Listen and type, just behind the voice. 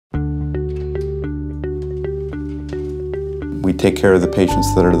We take care of the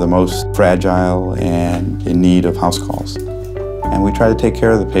patients that are the most fragile and in need of house calls. And we try to take care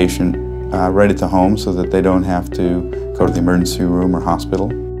of the patient right at the home so that they don't have to go to the emergency room or hospital.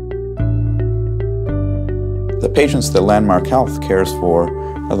 The patients that Landmark Health cares for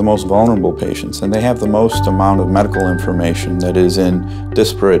are the most vulnerable patients, and they have the most amount of medical information that is in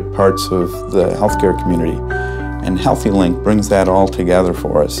disparate parts of the healthcare community. And HEALTHeLINK brings that all together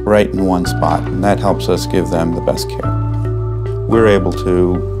for us right in one spot, and that helps us give them the best care. We're able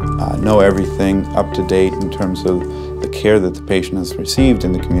to know everything up to date in terms of the care that the patient has received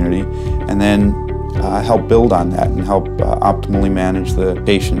in the community, and then help build on that and help optimally manage the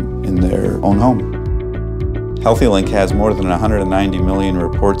patient in their own home. HEALTHeLINK has more than 190 million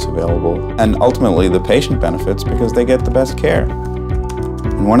reports available, and ultimately the patient benefits because they get the best care.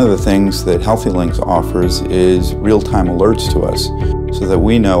 And one of the things that HEALTHeLINK offers is real-time alerts to us so that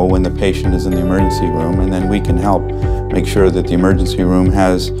we know when the patient is in the emergency room, and then we can help make sure that the emergency room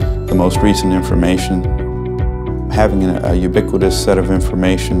has the most recent information. Having a ubiquitous set of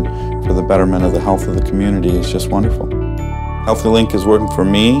information for the betterment of the health of the community is just wonderful. HEALTHeLINK is working for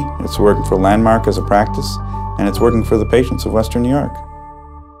me, it's working for Landmark as a practice, and it's working for the patients of Western New York.